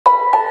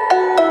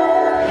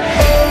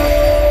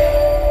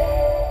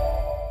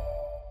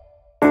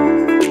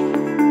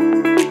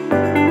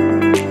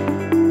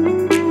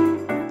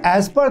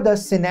As per the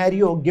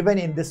scenario given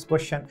in this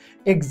question,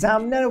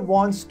 examiner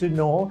wants to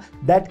know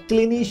that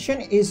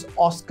clinician is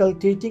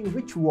auscultating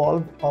which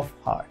valve of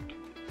heart.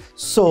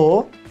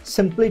 So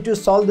simply to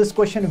solve this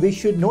question, we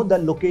should know the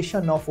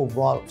location of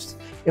valves.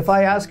 If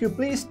I ask you,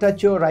 please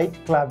touch your right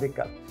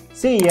clavicle.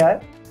 See here,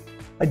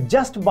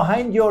 just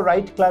behind your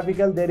right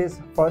clavicle there is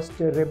first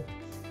rib,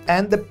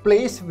 and the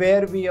place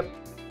where we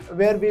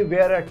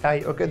wear a tie.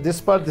 Okay, this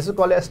part, this is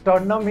called a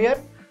sternum here.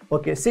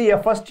 Okay, see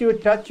here, first you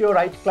touch your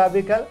right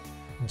clavicle.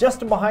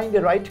 Just behind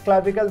the right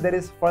clavicle there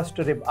is first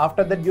rib.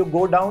 After that you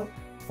go down,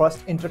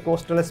 first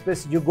intercostal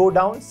space, you go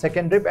down,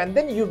 second rib, and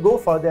then you go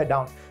further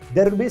down.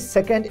 There will be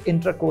second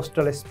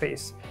intercostal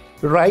space.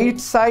 Right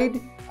side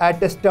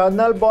at the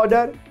sternal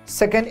border,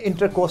 second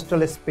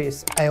intercostal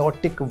space,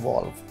 aortic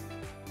valve.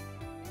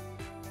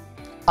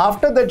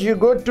 After that you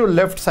go to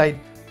left side,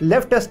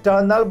 left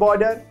sternal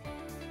border,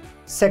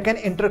 second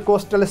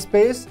intercostal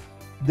space,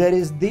 there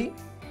is the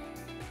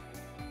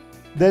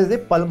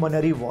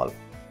pulmonary valve.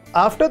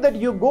 After that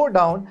you go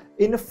down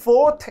in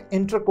fourth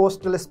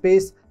intercostal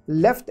space,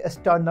 left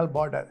sternal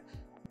border.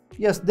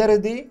 Yes, there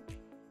is the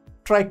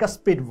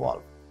tricuspid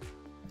valve.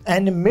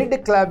 And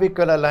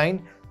mid-clavicular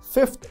line,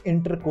 fifth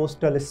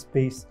intercostal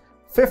space.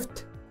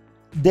 Fifth,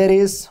 there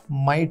is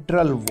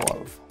mitral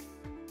valve.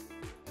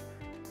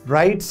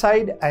 Right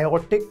side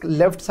aortic,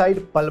 left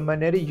side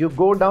pulmonary. You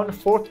go down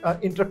fourth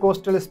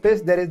intercostal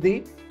space, there is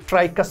the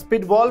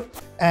tricuspid valve,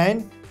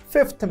 and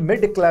fifth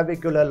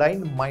mid-clavicular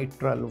line,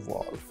 mitral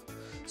valve.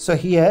 So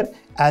here,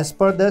 as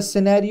per the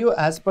scenario,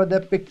 as per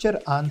the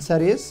picture,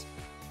 answer is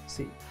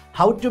C.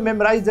 How to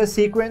memorize the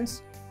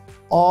sequence?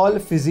 All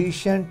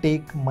physicians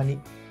take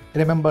money.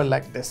 Remember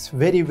like this,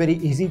 very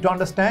easy to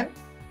understand.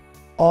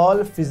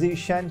 All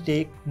physicians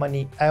take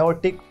money,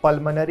 aortic,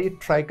 pulmonary,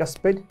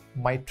 tricuspid,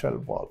 mitral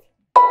valve.